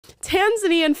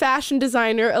Tanzanian fashion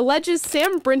designer alleges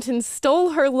Sam Brinton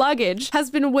stole her luggage, has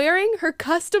been wearing her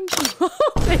custom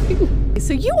clothing.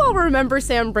 So you all remember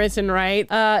Sam Brinton, right?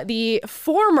 The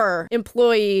former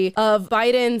employee of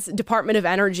Biden's Department of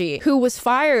Energy, who was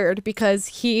fired because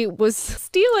he was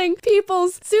stealing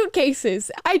people's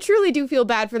suitcases. I truly do feel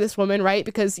bad for this woman, right?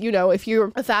 Because, you know, if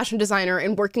you're a fashion designer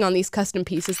and working on these custom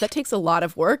pieces, that takes a lot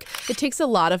of work. It takes a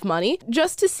lot of money.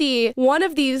 Just to see one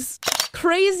of these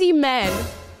crazy men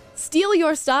steal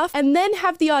your stuff and then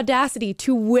have the audacity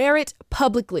to wear it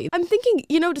publicly. I'm thinking,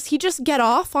 you know, does he just get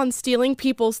off on stealing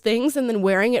people's things and then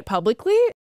wearing it publicly?